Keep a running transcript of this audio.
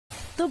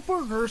The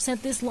burgers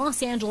at this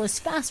Los Angeles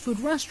fast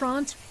food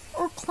restaurant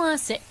are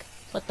classic,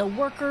 but the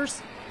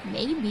workers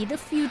may be the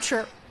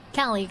future.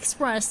 Cali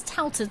Express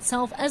touts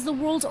itself as the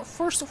world's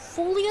first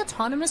fully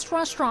autonomous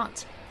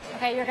restaurant.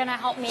 Okay, you're gonna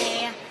help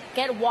me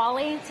get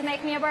Wally to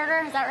make me a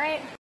burger, is that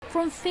right?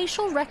 From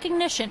facial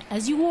recognition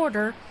as you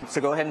order.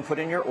 So go ahead and put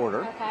in your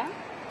order. Okay.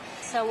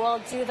 So we'll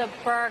do the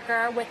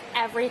burger with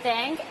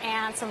everything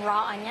and some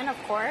raw onion,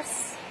 of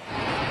course.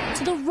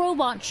 To the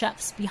robot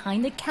chefs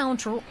behind the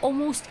counter,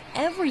 almost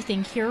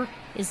everything here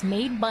is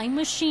made by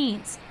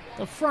machines.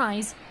 The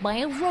fries by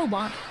a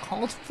robot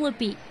called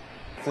Flippy.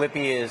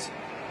 Flippy is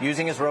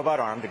using his robot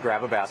arm to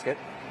grab a basket.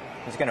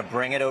 He's going to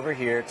bring it over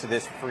here to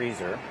this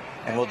freezer,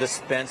 and we'll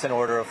dispense an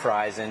order of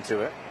fries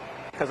into it.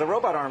 Because a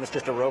robot arm is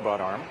just a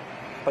robot arm,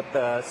 but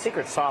the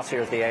secret sauce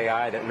here is the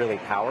AI that really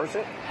powers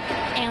it.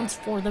 And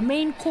for the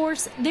main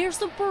course, there's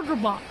the burger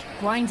bot,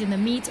 grinding the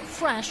meat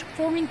fresh,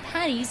 forming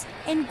patties,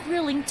 and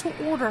grilling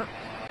to order.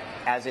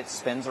 As it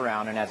spins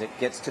around and as it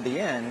gets to the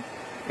end,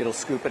 it'll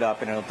scoop it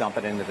up and it'll dump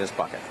it into this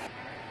bucket.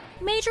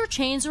 Major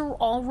chains are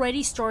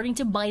already starting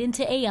to bite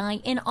into AI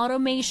and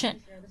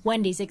automation.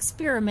 Wendy's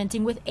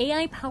experimenting with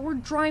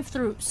AI-powered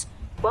drive-thrus.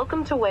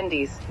 Welcome to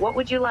Wendy's. What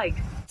would you like?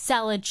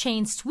 Salad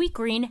chain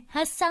Sweetgreen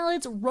has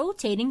salads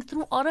rotating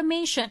through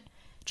automation.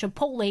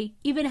 Chipotle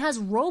even has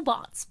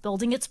robots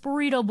building its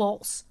burrito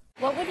bowls.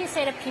 What would you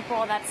say to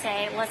people that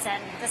say, listen,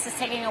 this is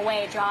taking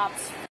away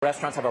jobs?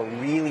 Restaurants have a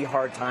really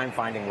hard time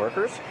finding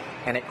workers,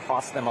 and it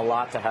costs them a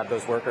lot to have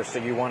those workers. So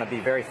you want to be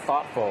very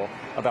thoughtful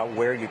about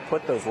where you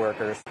put those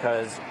workers,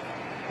 because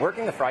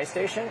working the fry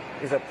station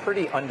is a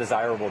pretty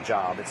undesirable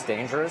job. It's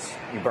dangerous.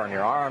 You burn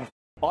your arms.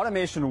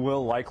 Automation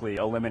will likely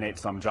eliminate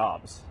some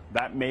jobs.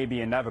 That may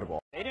be inevitable.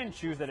 They didn't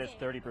choose that it's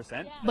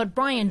 30%. But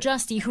Brian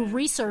Justy, who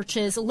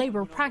researches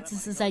labor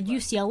practices at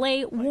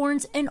UCLA,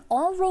 warns an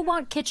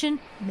all-robot kitchen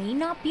may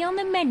not be on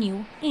the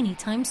menu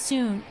anytime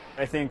soon.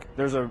 I think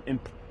there's a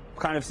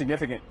kind of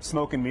significant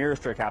smoke and mirrors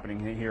trick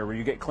happening here where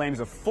you get claims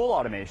of full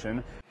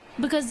automation.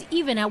 Because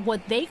even at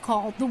what they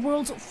call the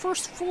world's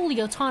first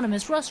fully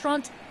autonomous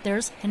restaurant,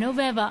 there's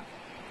Genoveva.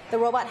 The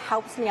robot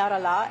helps me out a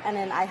lot, and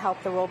then I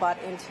help the robot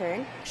in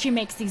turn. She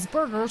makes these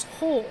burgers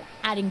whole,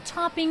 adding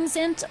toppings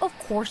and, of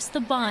course,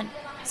 the bun,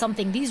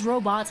 something these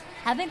robots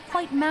haven't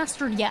quite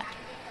mastered yet.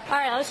 All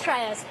right, let's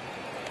try this.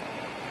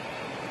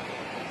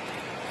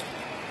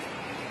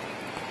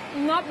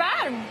 Not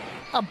bad.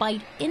 A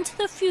bite into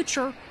the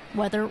future,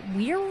 whether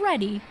we're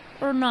ready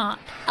or not.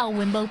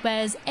 Elwyn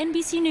Lopez,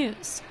 NBC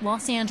News,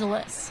 Los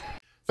Angeles.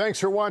 Thanks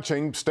for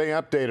watching. Stay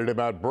updated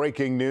about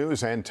breaking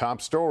news and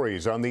top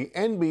stories on the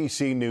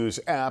NBC News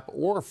app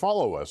or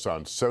follow us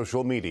on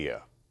social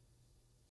media.